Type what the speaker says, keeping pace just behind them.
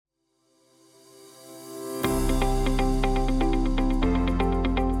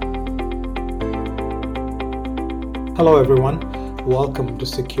Hello, everyone. Welcome to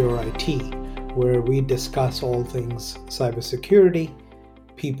Secure IT, where we discuss all things cybersecurity,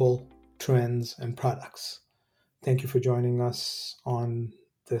 people, trends, and products. Thank you for joining us on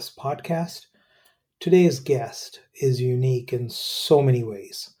this podcast. Today's guest is unique in so many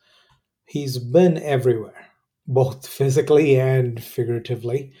ways. He's been everywhere, both physically and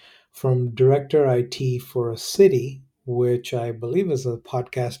figuratively, from director IT for a city, which I believe is a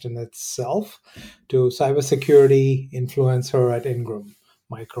podcast in itself, to cybersecurity influencer at Ingram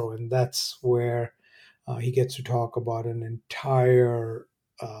Micro. And that's where he gets to talk about an entire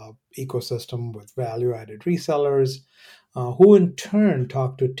ecosystem with value added resellers, who in turn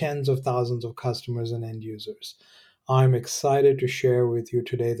talk to tens of thousands of customers and end users. I'm excited to share with you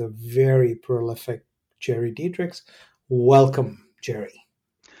today the very prolific Jerry Dietrichs. Welcome, Jerry.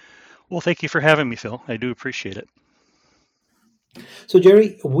 Well, thank you for having me, Phil. I do appreciate it. So,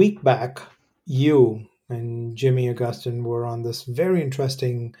 Jerry, a week back, you and Jimmy Augustine were on this very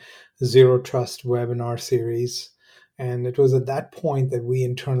interesting Zero Trust webinar series. And it was at that point that we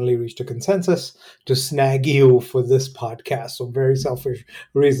internally reached a consensus to snag you for this podcast. So, very selfish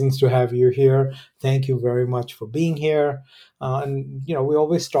reasons to have you here. Thank you very much for being here. We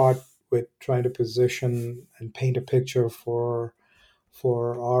always start with trying to position and paint a picture for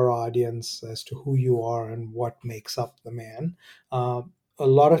our audience as to who you are and what makes up the man. Uh, a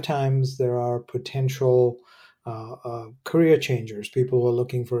lot of times there are potential career changers, people who are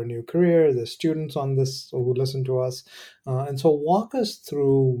looking for a new career. There's students on this who listen to us. And so walk us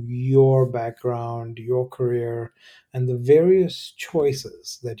through your background, your career, and the various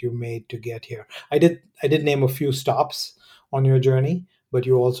choices that you made to get here. I did name a few stops on your journey, but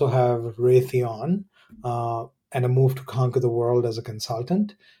you also have Raytheon, and a move to conquer the world as a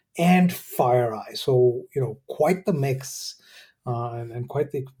consultant, and FireEye. So, quite the mix, and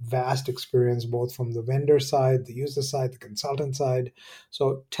quite the vast experience, both from the vendor side, the user side, the consultant side.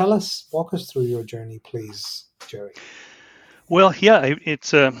 So walk us through your journey, please, Jerry. Well, yeah,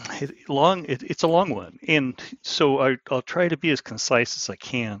 it's a it's a long one, and so I'll try to be as concise as I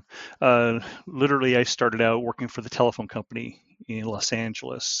can. Literally, I started out working for the telephone company in Los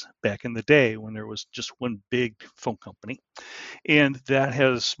Angeles back in the day when there was just one big phone company, and that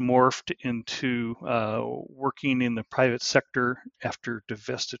has morphed into working in the private sector after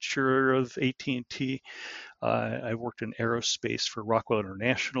divestiture of AT&T. I worked in aerospace for Rockwell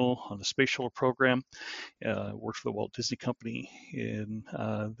International on the space shuttle program. Worked for the Walt Disney Company in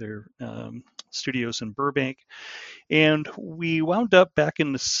their studios in Burbank. And we wound up back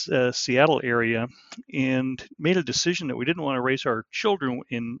in the Seattle area and made a decision that we didn't want to raise our children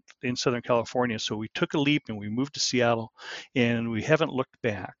in Southern California. So we took a leap and we moved to Seattle, and we haven't looked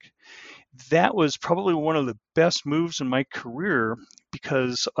back. That was probably one of the best moves in my career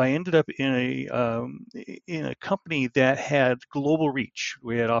because I ended up in a company that had global reach.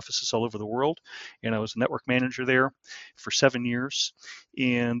 We had offices all over the world, and I was a network manager there for 7 years,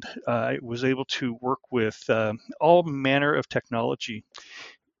 and I was able to work with all manner of technology.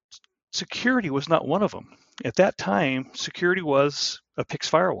 Security was not one of them. At that time, security was a PIX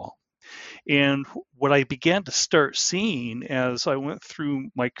firewall. And what I began to start seeing as I went through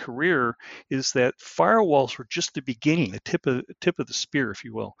my career is that firewalls were just the beginning, the tip of the spear, if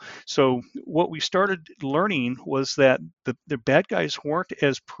you will. So what we started learning was that the bad guys weren't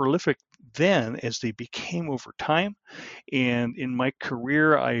as prolific then as they became over time. And in my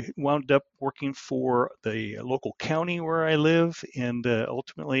career, I wound up working for the local county where I live, and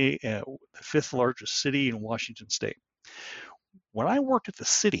ultimately the fifth largest city in Washington State. When I worked at the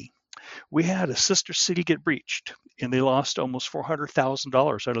city, we had a sister city get breached, and they lost almost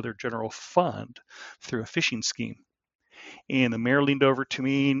 $400,000 out of their general fund through a phishing scheme. And the mayor leaned over to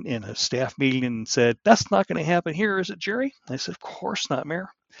me in a staff meeting and said, "That's not going to happen here, is it, Jerry?" I said, "Of course not, Mayor.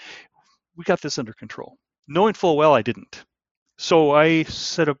 We got this under control," knowing full well I didn't. So I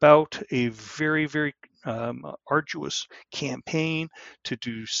set about a very, very arduous campaign to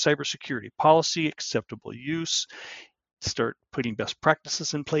do cybersecurity policy, acceptable use, start putting best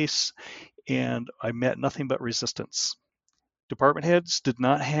practices in place, and I met nothing but resistance. Department heads did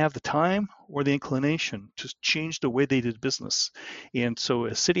not have the time or the inclination to change the way they did business. And so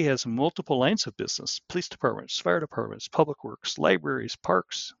a city has multiple lines of business: police departments, fire departments, public works, libraries,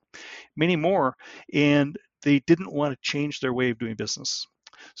 parks, many more, and they didn't want to change their way of doing business.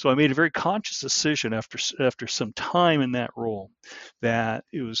 So I made a very conscious decision after some time in that role that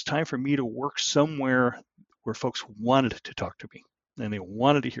it was time for me to work somewhere where folks wanted to talk to me and they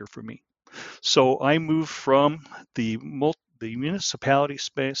wanted to hear from me. So I moved from the municipality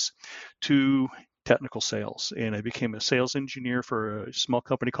space to technical sales, and I became a sales engineer for a small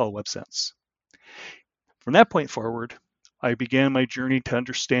company called WebSense. From that point forward, I began my journey to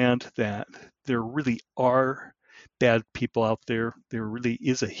understand that there really are bad people out there. There really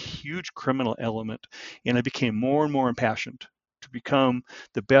is a huge criminal element. And I became more and more impassioned to become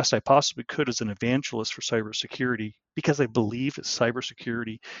the best I possibly could as an evangelist for cybersecurity because I believe that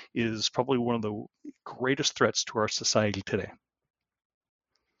cybersecurity is probably one of the greatest threats to our society today.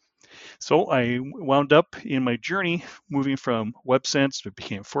 So I wound up in my journey moving from WebSense, it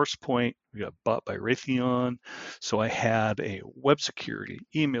became FirstPoint. We got bought by Raytheon. So I had a web security,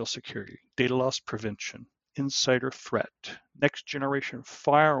 email security, data loss prevention, insider threat, next generation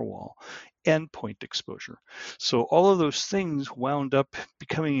firewall, endpoint exposure. So all of those things wound up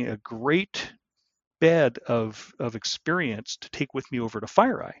becoming a great bed of experience to take with me over to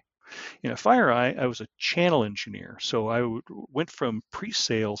FireEye. In a FireEye, I was a channel engineer. So went from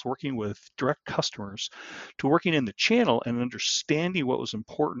pre-sales, working with direct customers, to working in the channel and understanding what was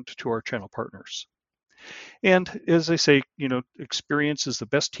important to our channel partners. And as I say, experience is the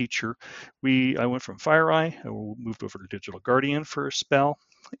best teacher. I went from FireEye, I moved over to Digital Guardian for a spell,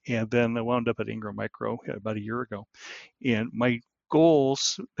 and then I wound up at Ingram Micro about a year ago. And my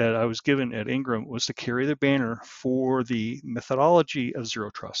goals that I was given at Ingram was to carry the banner for the methodology of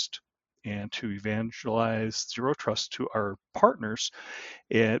zero trust and to evangelize zero trust to our partners,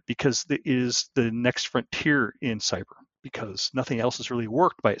 because it is the next frontier in cyber, because nothing else has really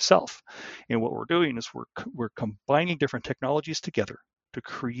worked by itself. And what we're doing is we're combining different technologies together to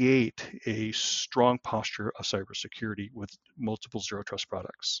create a strong posture of cybersecurity with multiple zero trust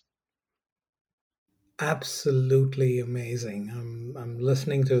products. Absolutely amazing. I'm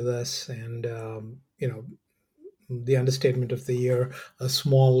listening to this, and the understatement of the year, a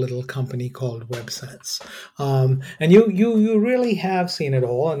small little company called WebSense. And you really have seen it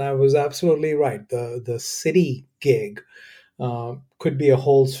all, and I was absolutely right. The city gig could be a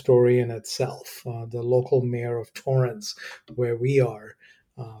whole story in itself. The local mayor of Torrance, where we are,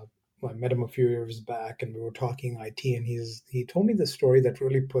 uh, I met him a few years back, and we were talking IT, and he told me the story that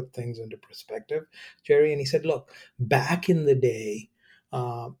really put things into perspective, Jerry. And he said, "Look, back in the day,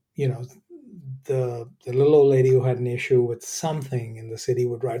 you know, the little old lady who had an issue with something in the city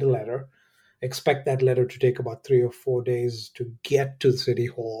would write a letter, expect that letter to take about 3 or 4 days to get to the city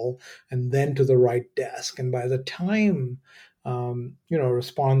hall and then to the right desk. And by the time a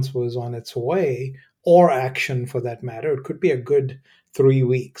response was on its way, or action for that matter, it could be a good 3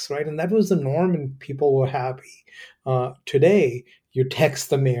 weeks, right? And that was the norm, and people were happy. Today, you text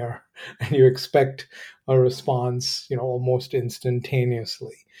the mayor and you expect a response, almost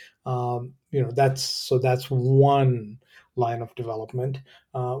instantaneously. That's one line of development.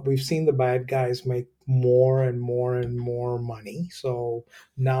 We've seen the bad guys make more and more and more money. So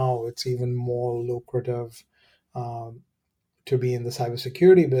now it's even more lucrative um, to be in the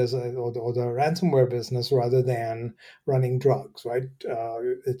cybersecurity business or the ransomware business rather than running drugs, right?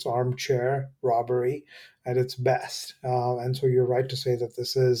 It's armchair robbery at its best. And so you're right to say that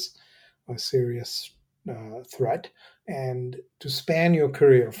this is a serious threat. And to span your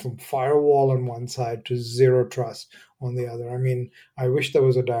career from firewall on one side to zero trust on the other. I mean, I wish there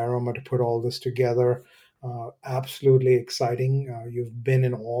was a diorama to put all this together. Absolutely exciting. You've been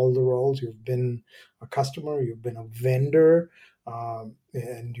in all the roles. You've been a customer, you've been a vendor,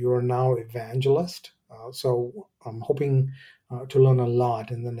 and you're now evangelist. So I'm hoping to learn a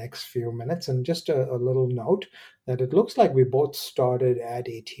lot in the next few minutes. And just a little note that it looks like we both started at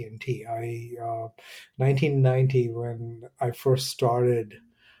AT&T. 1990 when I first started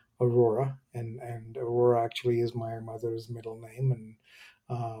Aurora, and Aurora actually is my mother's middle name, and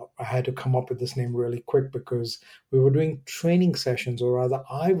I had to come up with this name really quick because we were doing training sessions, or rather,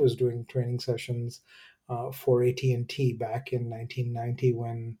 I was doing training sessions for AT&T back in 1990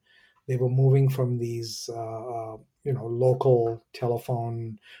 when they were moving from these local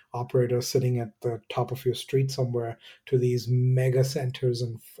telephone operators sitting at the top of your street somewhere to these mega centers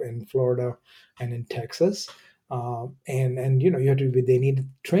in Florida and in Texas. And you had to be, they needed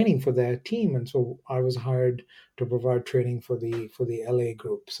training for their team, and so I was hired to provide training for the LA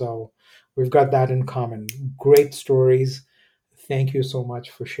group. So we've got that in common. Great stories. Thank you so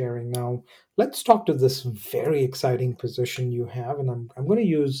much for sharing. Now let's talk to this very exciting position you have, and I'm going to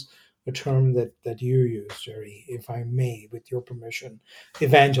use a term that you use, Jerry, if I may, with your permission,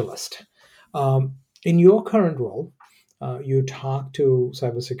 evangelist. In your current role, you talk to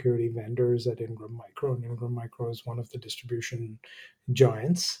cybersecurity vendors at Ingram Micro, and Ingram Micro is one of the distribution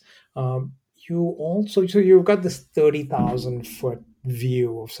giants. You also, so you've got this 30,000 foot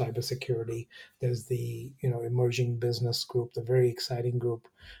view of cybersecurity. There's the emerging business group, the very exciting group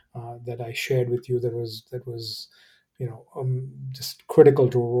that I shared with you. That was just critical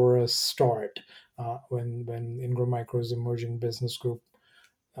to Aurora's start, when Ingram Micro's emerging business group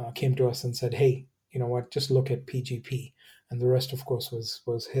came to us and said, "Hey, you know what? Just look at PGP," and the rest, of course,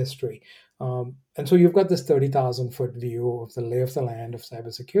 was history. And so you've got this 30,000 foot view of the lay of the land of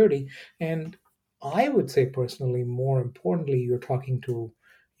cybersecurity, and I would say personally, more importantly, you're talking to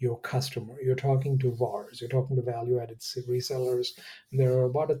your customer. You're talking to VARs. You're talking to value-added resellers. There are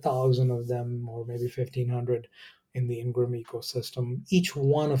about 1,000 of them, or maybe 1,500 in the Ingram ecosystem. Each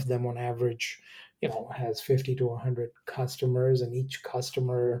one of them, on average, has 50 to 100 customers, and each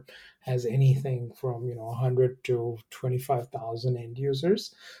customer has anything from 100 to 25,000 end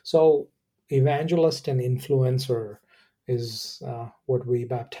users. So evangelist and influencer is what we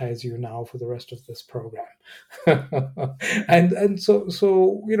baptize you now for the rest of this program. And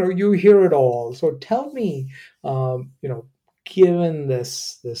so you hear it all. So tell me, given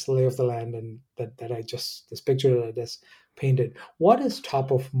this lay of the land, and that I just this picture that I just painted, what is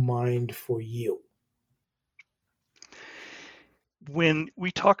top of mind for you? When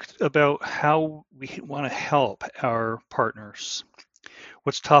we talked about how we want to help our partners,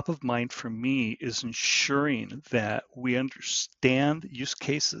 what's top of mind for me is ensuring that we understand use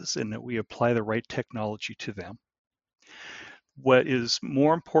cases and that we apply the right technology to them. What is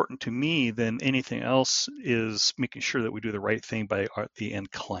more important to me than anything else is making sure that we do the right thing by the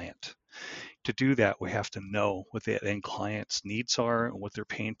end client. To do that, we have to know what the end client's needs are and what their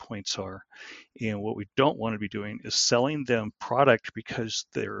pain points are. And what we don't want to be doing is selling them product because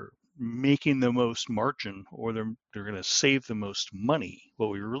they're making the most margin or they're going to save the most money. What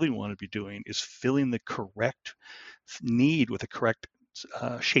we really want to be doing is filling the correct need with a correct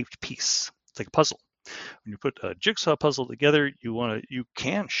shaped piece. It's like a puzzle. When you put a jigsaw puzzle together, you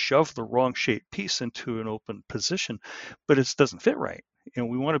can shove the wrong shaped piece into an open position, but it doesn't fit right. And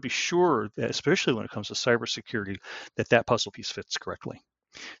we want to be sure that, especially when it comes to cybersecurity, that puzzle piece fits correctly.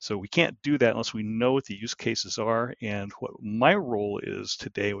 So we can't do that unless we know what the use cases are. And what my role is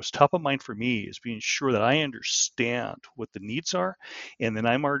today, was top of mind for me, is being sure that I understand what the needs are, and then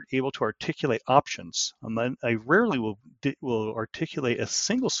I'm able to articulate options. And then I rarely will articulate a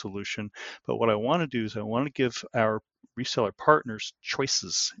single solution, but what I want to do is I want to give our reseller partners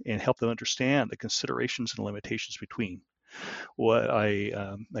choices and help them understand the considerations and limitations between. What I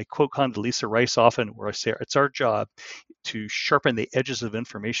quote Condoleezza Rice often, where I say it's our job to sharpen the edges of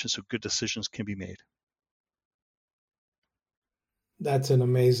information so good decisions can be made. That's an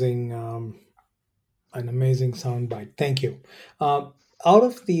amazing soundbite. Thank you. Out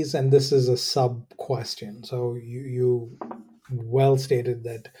of these, and this is a sub question, so you well stated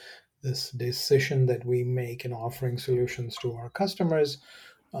that this decision that we make in offering solutions to our customers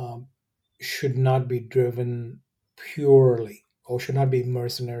um, should not be driven purely, or should not be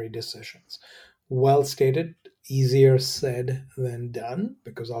mercenary decisions. Well stated, easier said than done,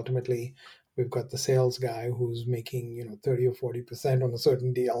 because ultimately we've got the sales guy who's making 30 or 40% on a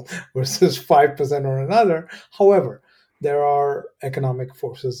certain deal versus 5% on another. However, there are economic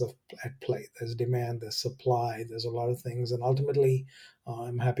forces at play. There's demand, there's supply, there's a lot of things, and ultimately,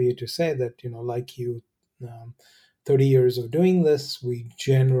 I'm happy to say that like you, um, 30 years of doing this, we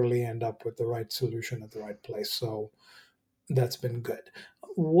generally end up with the right solution at the right place. So that's been good.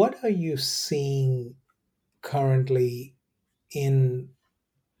 What are you seeing currently in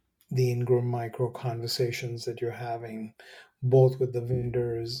the Ingram Micro conversations that you're having, both with the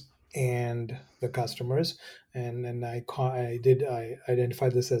vendors and the customers? And I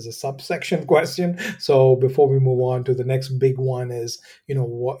identified this as a subsection question. So before we move on to the next big one, is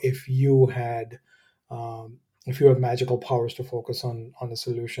what if you had if you have magical powers to focus on a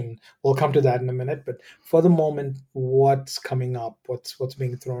solution? We'll come to that in a minute, but for the moment, what's coming up? What's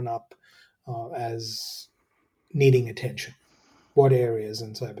being thrown up as needing attention? What areas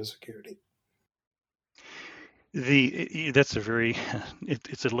in cybersecurity? That's a very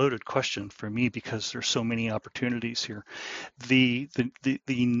it's a loaded question for me because there's so many opportunities here. The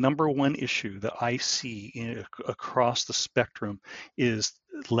number one issue that I see across the spectrum is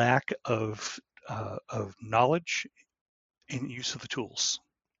lack of knowledge and use of the tools.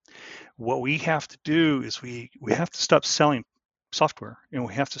 What we have to do is we have to stop selling software, and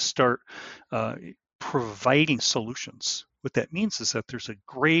we have to start uh, providing solutions. What that means is that there's a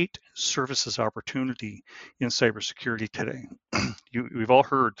great services opportunity in cybersecurity today. We've all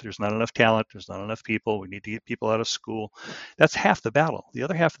heard there's not enough talent, there's not enough people, we need to get people out of school. That's half the battle. The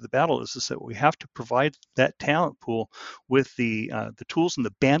other half of the battle is that we have to provide that talent pool with the tools and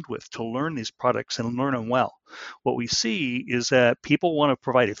the bandwidth to learn these products and learn them well. what we see is that people want to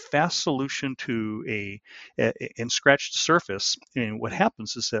provide a fast solution to and scratched surface. And what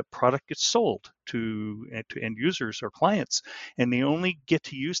happens is that product gets sold to end users or clients, and they only get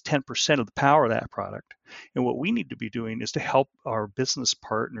to use 10% of the power of that product. And what we need to be doing is to help our business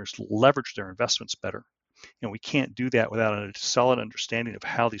partners leverage their investments better. And we can't do that without a solid understanding of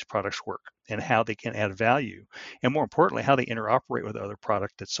how these products work and how they can add value, and more importantly, how they interoperate with other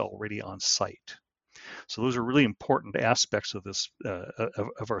product that's already on site. So those are really important aspects of this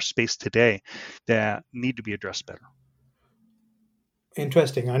of our space today that need to be addressed better.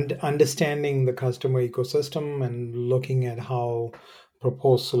 Interesting. Understanding the customer ecosystem and looking at how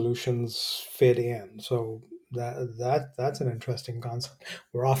proposed solutions fit in. So that's an interesting concept.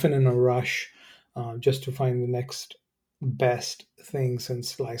 We're often in a rush just to find the next best thing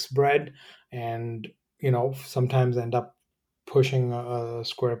since sliced bread, and sometimes end up pushing a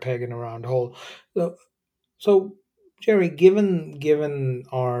square peg in a round hole. So, Jerry, given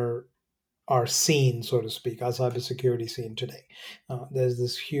our scene, so to speak, our cybersecurity scene today. There's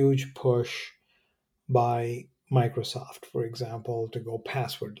this huge push by Microsoft, for example, to go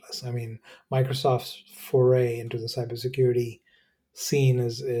passwordless. I mean, Microsoft's foray into the cybersecurity scene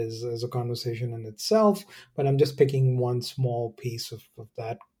is a conversation in itself, but I'm just picking one small piece of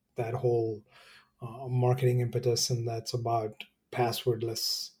that whole marketing impetus, and that's about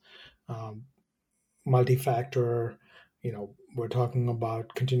passwordless, um, multi-factor. We're talking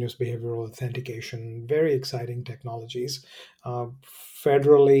about continuous behavioral authentication, very exciting technologies. uh,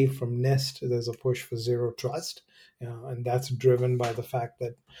 Federally, from NIST, there's a push for zero trust, and that's driven by the fact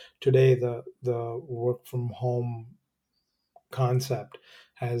that today the work from home concept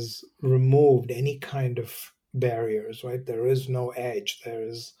has removed any kind of barriers, right? There is no edge. There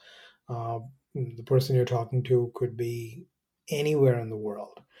is the person you're talking to could be anywhere in the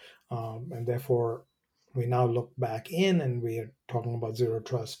world. And therefore, we now look back in and we are talking about zero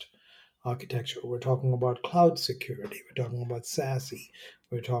trust architecture. We're talking about cloud security. We're talking about SASE.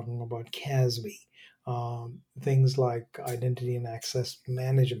 We're talking about CASB. Things like identity and access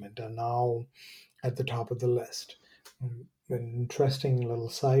management are now at the top of the list. An interesting little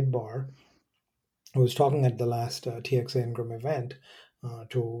sidebar. I was talking at the last TXA Ingram event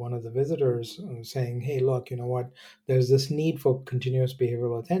to one of the visitors, saying, hey, look, you know what? There's this need for continuous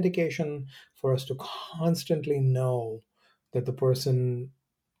behavioral authentication for us to constantly know that the person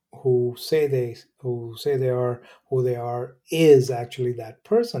who say they are who they are is actually that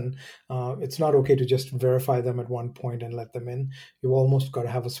person. It's not okay to just verify them at one point and let them in. You almost got to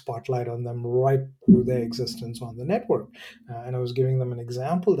have a spotlight on them right through their existence on the network. And I was giving them an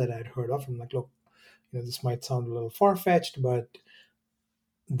example that I'd heard of. I'm like, look, this might sound a little far-fetched, but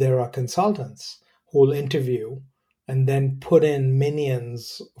there are consultants who will interview and then put in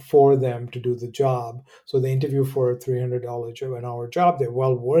minions for them to do the job. So they interview for a $300 an hour job. They're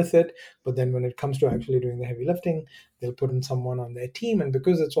well worth it. But then when it comes to actually doing the heavy lifting, they'll put in someone on their team. And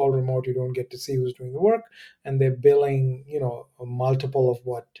because it's all remote, you don't get to see who's doing the work. And they're billing, a multiple of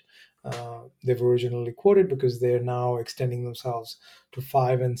what they've originally quoted, because they're now extending themselves to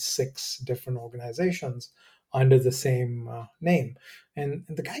 5 and 6 different organizations under the same name. And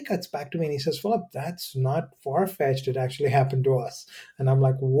the guy gets back to me and he says, Philip, that's not far-fetched. It actually happened to us. And I'm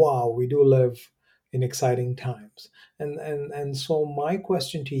like, wow, we do live in exciting times. And so my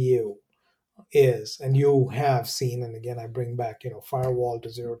question to you is, and you have seen, and again, I bring back, firewall to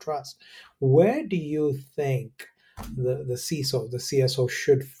zero trust. Where do you think the CSO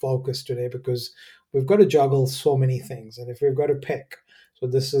should focus today? Because we've got to juggle so many things. And if we've got to pick, so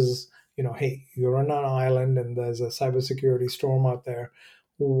this is, hey, you're on an island and there's a cybersecurity storm out there.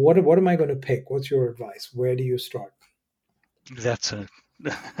 What am I going to pick? What's your advice? Where do you start? That's an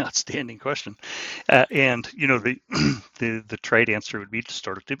outstanding question, and the the trite answer would be to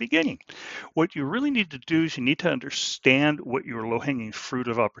start at the beginning. What you really need to do is you need to understand what your low-hanging fruit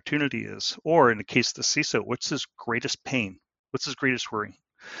of opportunity is, or in the case of the CISO, what's his greatest pain? What's his greatest worry?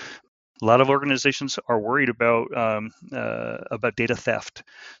 A lot of organizations are worried about data theft.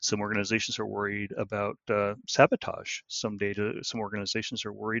 Some organizations are worried about sabotage. Some organizations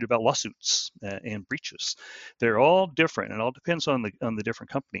are worried about lawsuits and breaches. They're all different. It all depends on the different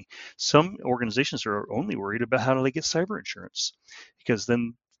company. Some organizations are only worried about how do they get cyber insurance, because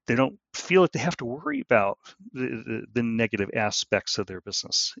then they don't feel like they have to worry about the negative aspects of their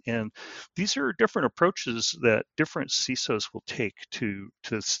business. And these are different approaches that different CISOs will take to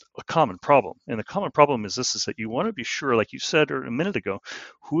a common problem. And the common problem is this, is that you want to be sure, like you said a minute ago,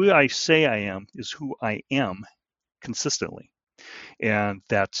 who I say I am is who I am consistently. And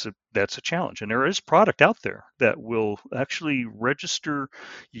that's that's a challenge. And there is product out there that will actually register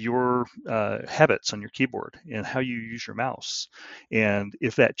your habits on your keyboard and how you use your mouse. And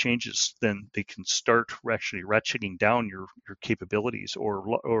if that changes, then they can start actually ratcheting down your capabilities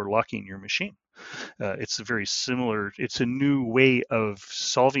or locking your machine. It's a very similar, it's a new way of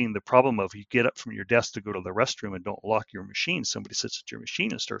solving the problem of you get up from your desk to go to the restroom and don't lock your machine. Somebody sits at your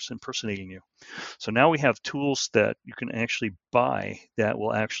machine and starts impersonating you. So now we have tools that you can actually buy that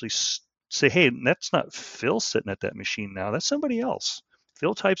will actually say, hey, that's not Phil sitting at that machine now, that's somebody else.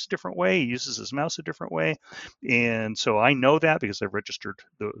 Phil types a different way, he uses his mouse a different way. And so I know that because I've registered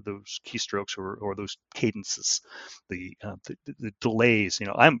those keystrokes or those cadences, the delays.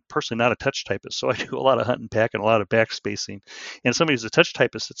 I'm personally not a touch typist, so I do a lot of hunt and peck and a lot of backspacing. And somebody who's a touch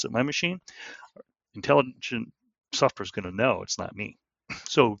typist sits at my machine, intelligent software is going to know it's not me.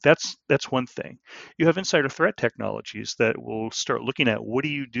 So that's one thing. You have insider threat technologies that will start looking at what do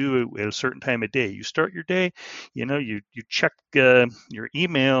you do at a certain time of day. You start your day, you check your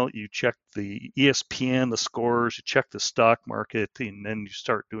email, you check the ESPN, the scores, you check the stock market, and then you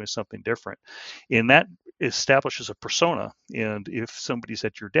start doing something different. And that establishes a persona. And if somebody's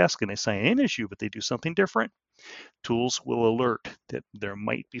at your desk and they sign in as you, but they do something different, tools will alert that there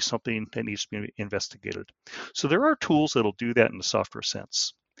might be something that needs to be investigated. So there are tools that'll do that in the software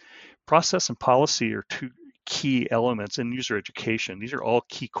sense. Process and policy are two key elements in user education. These are all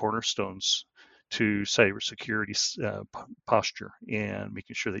key cornerstones to cybersecurity posture and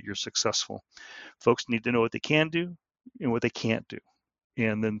making sure that you're successful. Folks need to know what they can do and what they can't do.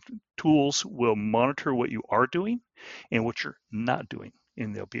 And then tools will monitor what you are doing and what you're not doing.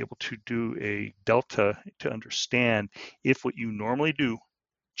 And they'll be able to do a delta to understand if what you normally do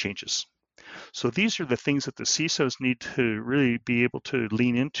changes. So these are the things that the CISOs need to really be able to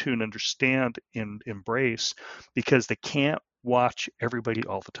lean into and understand and embrace, because they can't watch everybody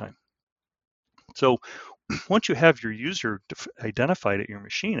all the time. So once you have your user identified at your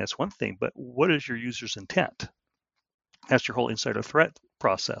machine, that's one thing, but what is your user's intent? That's your whole insider threat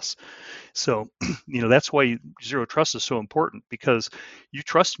process. So, that's why zero trust is so important, because you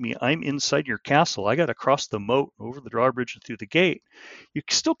trust me, I'm inside your castle. I got to cross the moat over the drawbridge and through the gate. You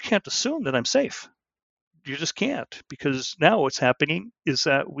still can't assume that I'm safe. You just can't, because now what's happening is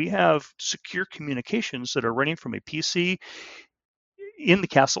that we have secure communications that are running from a PC in the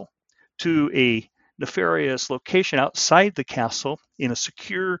castle to a nefarious location outside the castle in a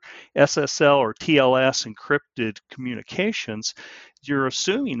secure SSL or TLS encrypted communications. You're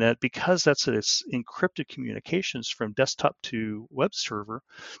assuming that because it's encrypted communications from desktop to web server,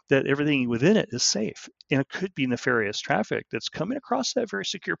 that everything within it is safe. And it could be nefarious traffic that's coming across that very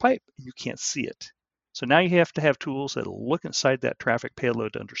secure pipe and you can't see it. So now you have to have tools that look inside that traffic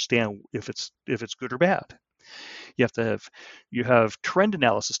payload to understand if it's good or bad. You have trend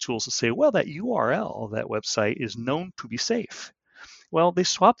analysis tools that say, well, that URL of that website is known to be safe. Well, they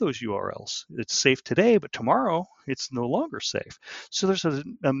swap those URLs. It's safe today, but tomorrow it's no longer safe. So there's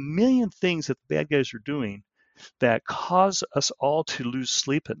a million things that the bad guys are doing that cause us all to lose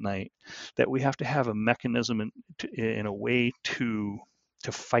sleep at night, that we have to have a mechanism in a way to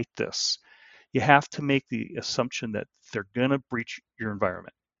fight this. You have to make the assumption that they're going to breach your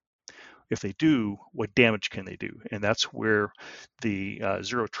environment. If they do, what damage can they do? And that's where the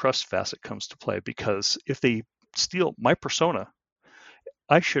zero trust facet comes to play, because if they steal my persona,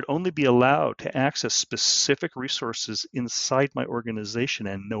 I should only be allowed to access specific resources inside my organization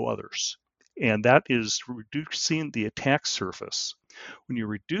and no others. And that is reducing the attack surface. When you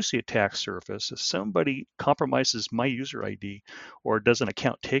reduce the attack surface, if somebody compromises my user ID or does an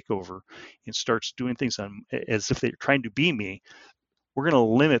account takeover and starts doing things as if they're trying to be me, we're going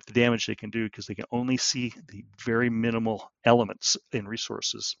to limit the damage they can do, because they can only see the very minimal elements and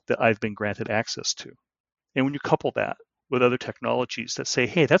resources that I've been granted access to. And when you couple that with other technologies that say,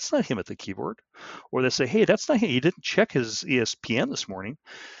 hey, that's not him at the keyboard, or they say, hey, that's not him, he didn't check his ESPN this morning,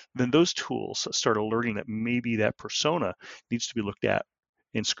 then those tools start alerting that maybe that persona needs to be looked at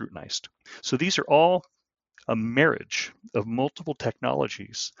and scrutinized. So these are all a marriage of multiple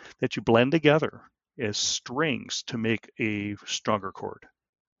technologies that you blend together as strings to make a stronger chord.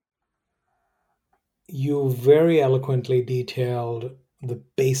 You very eloquently detailed the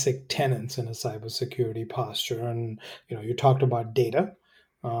basic tenets in a cybersecurity posture, and you talked about data,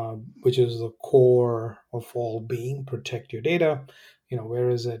 which is the core of all being. Protect your data. Where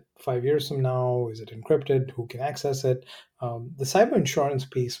is it 5 years from now? Is it encrypted? Who can access it? The cyber insurance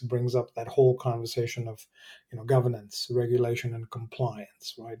piece brings up that whole conversation of, governance, regulation, and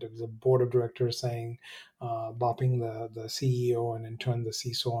compliance, right? There's a board of directors saying, bopping the CEO and in turn the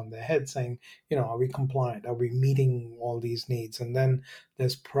CISO on their head saying, are we compliant? Are we meeting all these needs? And then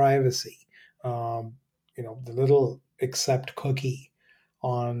there's privacy. Um, the little accept cookie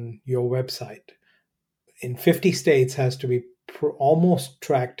on your website in 50 states has to be almost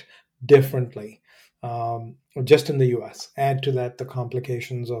tracked differently, just in the US. Add to that the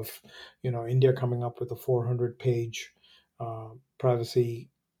complications of, India coming up with a 400-page privacy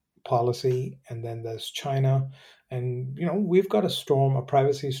policy, and then there's China, and we've got a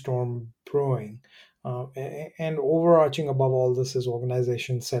privacy storm brewing. And overarching above all this is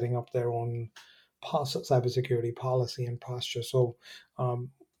organizations setting up their own cybersecurity policy and posture. So,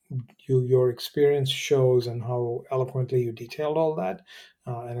 your experience shows and how eloquently you detailed all that,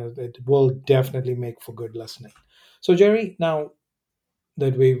 and it will definitely make for good listening. So, Jerry, now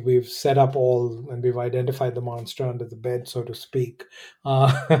that we've set up all and we've identified the monster under the bed, so to speak,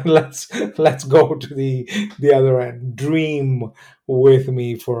 let's go to the other end. Dream with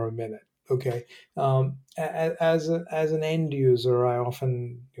me for a minute, okay? As an end user, I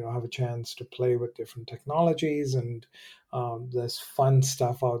often have a chance to play with different technologies, and there's fun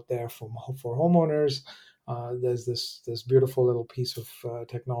stuff out there for homeowners. There's this beautiful little piece of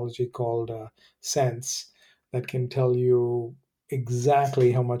technology called Sense that can tell you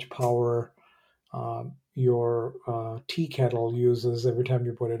exactly how much power your tea kettle uses every time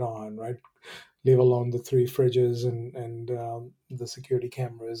you put it on, right? Leave alone the three fridges and the security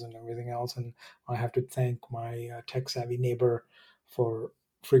cameras and everything else. And I have to thank my tech savvy neighbor for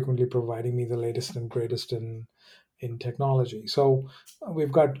frequently providing me the latest and greatest in technology. So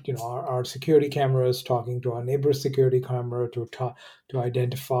we've got our security cameras talking to our neighbor's security camera to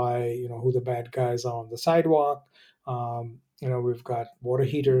identify who the bad guys are on the sidewalk. We've got water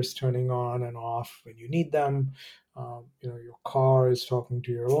heaters turning on and off when you need them. Your car is talking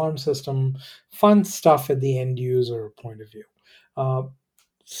to your alarm system. Fun stuff at the end user point of view. Uh,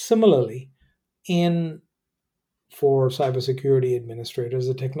 Similarly, in for cybersecurity administrators,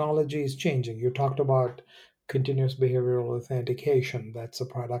 the technology is changing. You talked about continuous behavioral authentication. That's a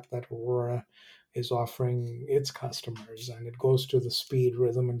product that Aurora is offering its customers, and it goes to the speed,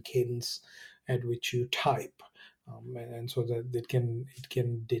 rhythm, and cadence at which you type. And so that it can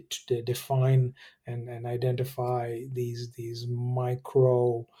define and identify these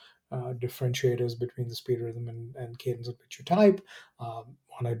micro differentiators between the speed, rhythm, and cadence at which you type,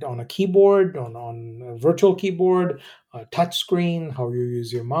 on a keyboard, on a virtual keyboard, a touch screen, how you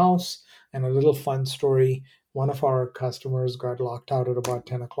use your mouse. And a little fun story: one of our customers got locked out at about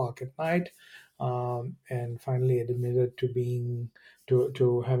 10 o'clock at night, and finally admitted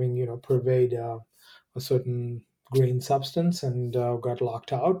to having purveyed a certain green substance, and got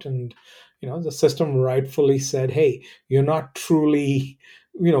locked out. And the system rightfully said, hey, you're not truly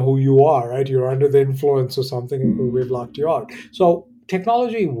who you are, right? You're under the influence of something, and we've locked you out. So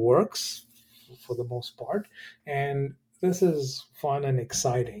technology works for the most part, and this is fun and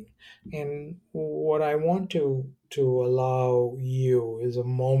exciting. And what I want to allow you is a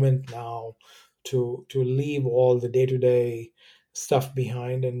moment now to leave all the day-to-day stuff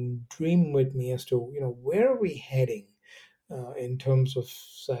behind and dream with me as to where are we heading in terms of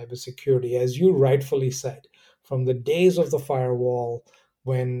cybersecurity, as you rightfully said, from the days of the firewall,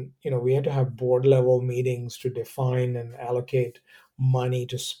 when we had to have board level meetings to define and allocate money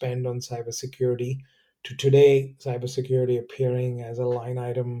to spend on cybersecurity, to today cybersecurity appearing as a line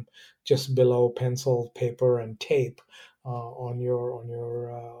item just below pencil, paper, and tape on your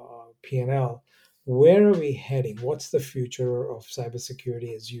P&L. Where are we heading? What's the future of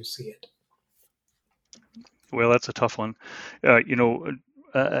cybersecurity as you see it? Well, that's a tough one. Uh,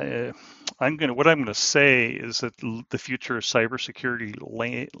 what I'm gonna say is that the future of cybersecurity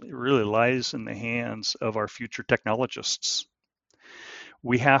really lies in the hands of our future technologists.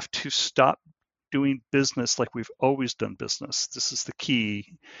 We have to stop doing business like we've always done business. This is the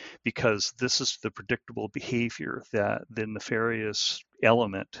key, because this is the predictable behavior that the nefarious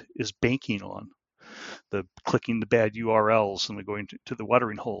element is banking on. The clicking the bad URLs and the going to the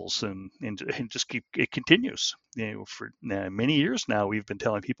watering holes, and just it continues. For many years now, we've been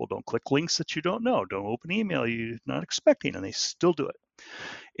telling people, don't click links that you don't know, don't open email you're not expecting, and they still do it.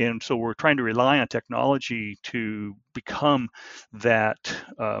 And so we're trying to rely on technology to become that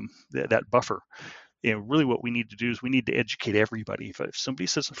that buffer. And really, what we need to do is we need to educate everybody. If somebody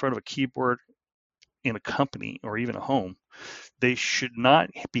sits in front of a keyboard in a company or even a home, they should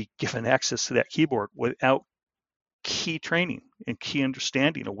not be given access to that keyboard without key training and key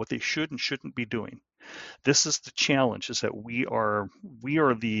understanding of what they should and shouldn't be doing. This is the challenge: is that we are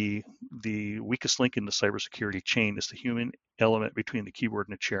the weakest link in the cybersecurity chain is the human element between the keyboard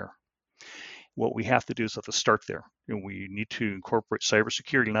and the chair. What we have to do is have to start there, and we need to incorporate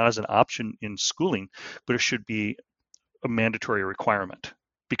cybersecurity not as an option in schooling, but it should be a mandatory requirement,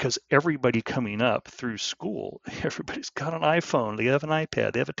 because everybody coming up through school, everybody's got an iPhone, they have an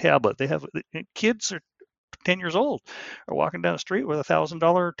iPad, they have a tablet, they have kids are 10 years old are walking down the street with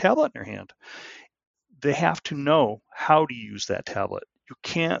 $1,000 tablet in their hand. They have to know how to use that tablet. You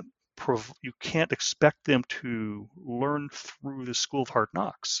can't expect them to learn through the school of hard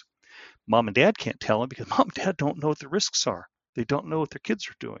knocks. Mom and dad can't tell them, because mom and dad don't know what the risks are. They don't know what their kids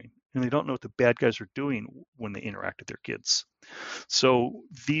are doing, and they don't know what the bad guys are doing when they interact with their kids. So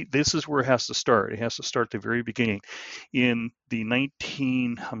this is where it has to start. It has to start at the very beginning. I'm going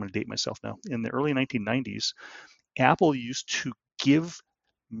to date myself now. In the early 1990s, Apple used to give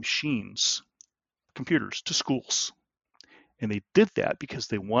computers to schools. And they did that because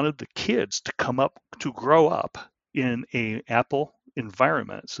they wanted the kids to grow up in a Apple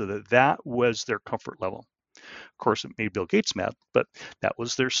environment, so that was their comfort level. Of course, it made Bill Gates mad, but that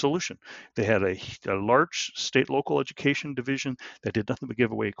was their solution. They had a large state local education division that did nothing but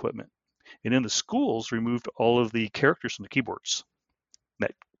give away equipment. And in the schools, removed all of the characters from the keyboards.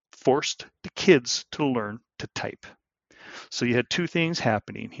 That forced the kids to learn to type. So you had two things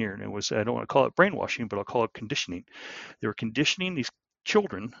happening here, and I don't want to call it brainwashing, but I'll call it conditioning. They were conditioning these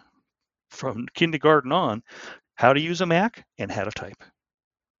children from kindergarten on how to use a Mac and how to type.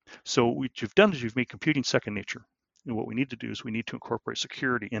 So what you've done is you've made computing second nature. And what we need to do is we need to incorporate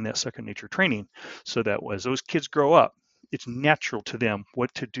security in that second nature training, so that as those kids grow up, it's natural to them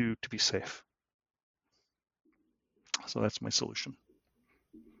what to do to be safe. So that's my solution.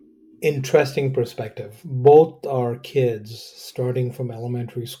 Interesting perspective. Both our kids, starting from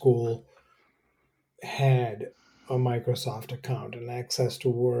elementary school, had a Microsoft account and access to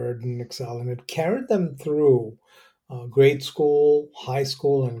Word and Excel, and it carried them through grade school, high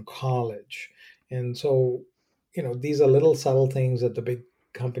school, and college. And so, these are little subtle things that the big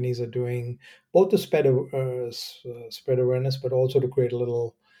companies are doing, both to spread awareness, but also to create a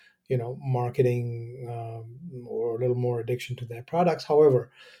little, marketing or a little more addiction to their products.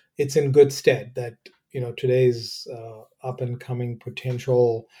 However, it's in good stead that today's up and coming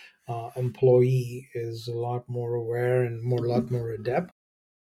potential employee is a lot more aware and a lot more adept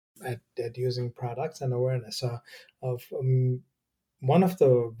at using products and awareness of one of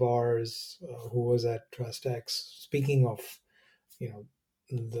the bars who was at TrustX, speaking of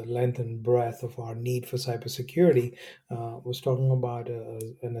the length and breadth of our need for cybersecurity, was talking about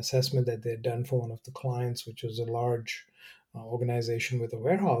an assessment that they'd done for one of the clients, which was a large organization with a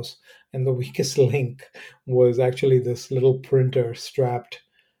warehouse, and the weakest link was actually this little printer strapped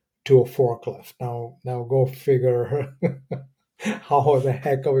to a forklift. Now go figure. How the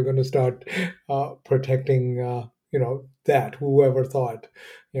heck are we going to start protecting that? Whoever thought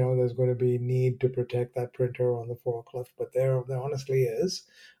there's going to be need to protect that printer on the forklift, but there honestly is,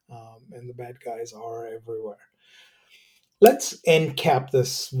 and the bad guys are everywhere. Let's end cap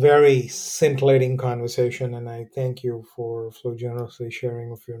this very scintillating conversation, and I thank you for so generously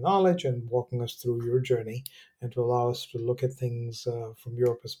sharing of your knowledge and walking us through your journey, and to allow us to look at things from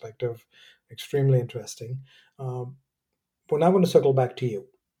your perspective. Extremely interesting. We're now going to circle back to you.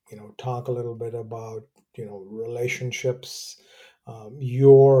 Talk a little bit about relationships,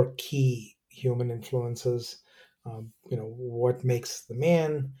 your key human influences. What makes the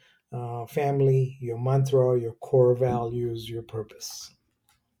man, family, your mantra, your core values, your purpose.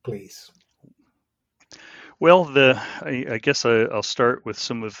 Please. Well, I guess I'll start with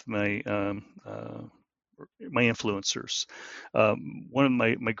some of my influencers. One of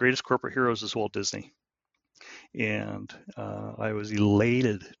my greatest corporate heroes is Walt Disney. And I was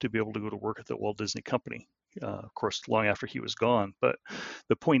elated to be able to go to work at the Walt Disney Company, of course, long after he was gone. But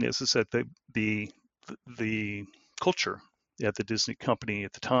the point is that the culture at the Disney Company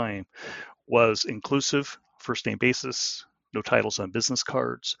at the time was inclusive, first name basis, no titles on business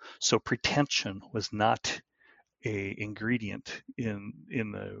cards. So pretension was not a ingredient in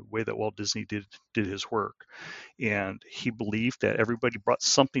the way that Walt Disney did his work. And he believed that everybody brought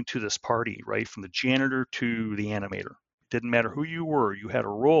something to this party, right? From the janitor to the animator. It didn't matter who you were, you had a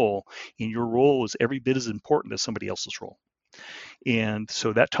role, and your role was every bit as important as somebody else's role. And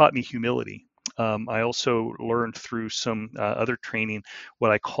so that taught me humility. I also learned through some other training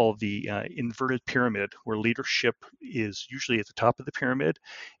what I call the inverted pyramid, where leadership is usually at the top of the pyramid,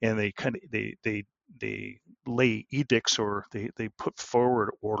 and they they lay edicts, or they put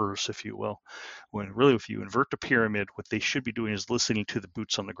forward orders, if you will, when really, if you invert the pyramid, what they should be doing is listening to the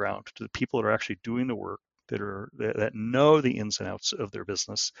boots on the ground, to the people that are actually doing the work, that know the ins and outs of their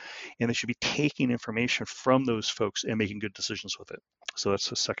business, and they should be taking information from those folks and making good decisions with it. So that's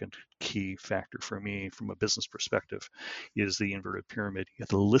the second key factor for me from a business perspective, is the inverted pyramid. You have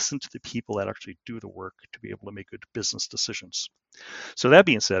to listen to the people that actually do the work to be able to make good business decisions. So that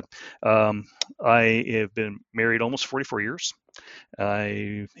being said, I have been married almost 44 years.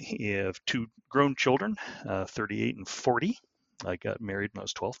 I have two grown children, 38 and 40. I got married when I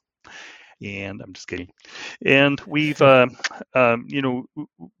was 12. And I'm just kidding. And we've, bottom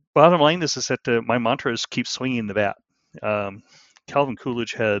line is that my mantra is keep swinging the bat. Calvin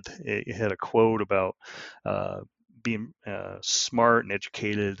Coolidge had a quote about being smart and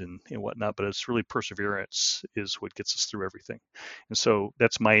educated and whatnot, but it's really perseverance is what gets us through everything. And so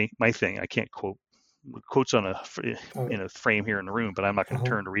that's my thing. I can't quote quotes in a frame here in the room, but I'm not going to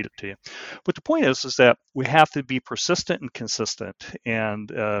turn to read it to you. But the point is that we have to be persistent and consistent.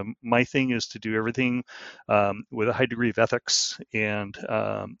 And my thing is to do everything with a high degree of ethics and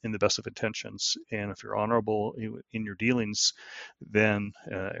in the best of intentions. And if you're honorable in your dealings, then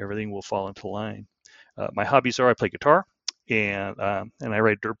everything will fall into line. My hobbies are I play guitar and I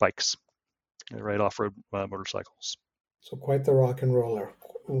ride dirt bikes. I ride off-road motorcycles. So quite the rock and roller.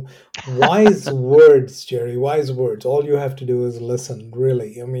 Wise words, Jerry, wise words. All you have to do is listen,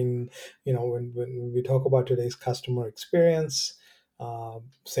 really. I mean, when we talk about today's customer experience,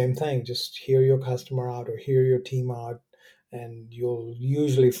 same thing. Just hear your customer out or hear your team out, and you'll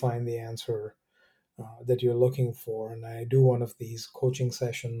usually find the answer that you're looking for. And I do one of these coaching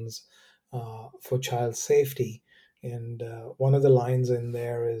sessions for child safety. And one of the lines in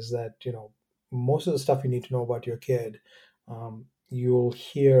there is that, most of the stuff you need to know about your kid, you'll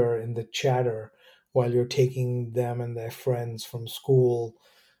hear in the chatter while you're taking them and their friends from school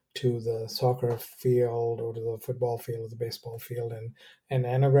to the soccer field or to the football field or the baseball field. And an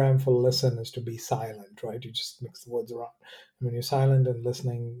anagram for listen is to be silent, right? You just mix the words around. I mean, you're silent and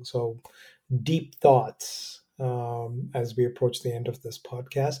listening. So deep thoughts as we approach the end of this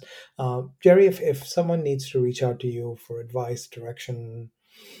podcast. Jerry, if someone needs to reach out to you for advice, direction,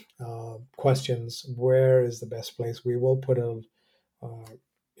 questions, where is the best place? We will put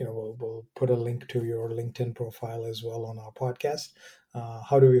we'll put a link to your LinkedIn profile as well on our podcast.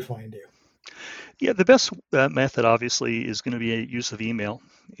 How do we find you? Yeah, the best method obviously is going to be a use of email,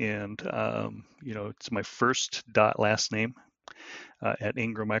 and it's my first dot last name at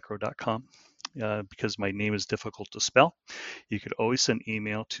ingrammicro.com. Because my name is difficult to spell, you could always send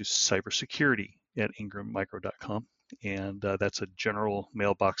email to cybersecurity@ingrammicro.com. And that's a general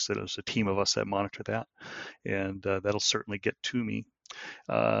mailbox that is a team of us that monitor that. And that'll certainly get to me.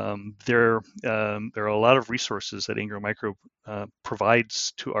 There are a lot of resources that Ingram Micro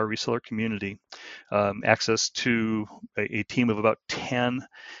provides to our reseller community. Access to a team of about 10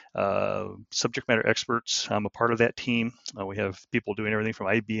 subject matter experts. I'm a part of that team. We have people doing everything from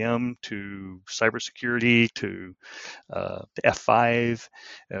IBM to cybersecurity to F5.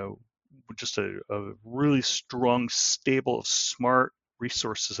 Just a really strong stable of smart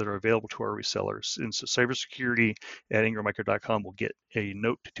resources that are available to our resellers. And so cybersecurity at ingrammicro.com will get a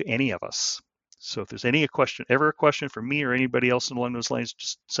note to any of us. So if there's ever a question for me or anybody else along those lines,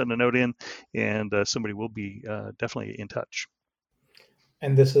 just send a note in and somebody will be definitely in touch.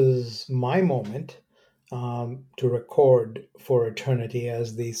 And this is my moment to record for eternity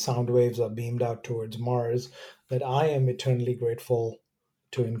as the sound waves are beamed out towards Mars, that I am eternally grateful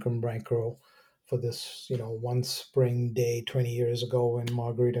to Ingram Micro for this, one spring day 20 years ago when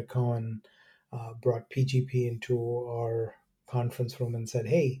Margarita Cohen brought PGP into our conference room and said,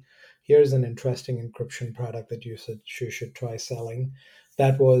 hey, here's an interesting encryption product that you should try selling.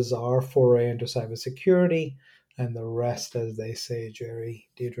 That was our foray into cybersecurity, and the rest, as they say, Jerry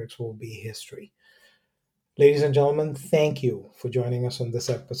Diedrichs, will be history. Ladies and gentlemen, thank you for joining us on this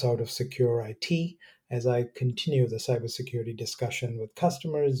episode of Secure IT as I continue the cybersecurity discussion with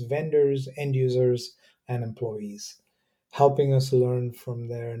customers, vendors, end users, and employees, helping us learn from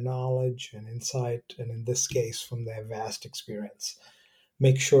their knowledge and insight, and in this case, from their vast experience.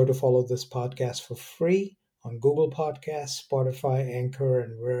 Make sure to follow this podcast for free on Google Podcasts, Spotify, Anchor,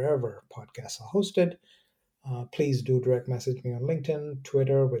 and wherever podcasts are hosted. Please do direct message me on LinkedIn,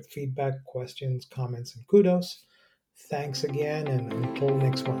 Twitter with feedback, questions, comments, and kudos. Thanks again, and until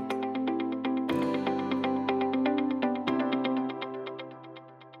next month.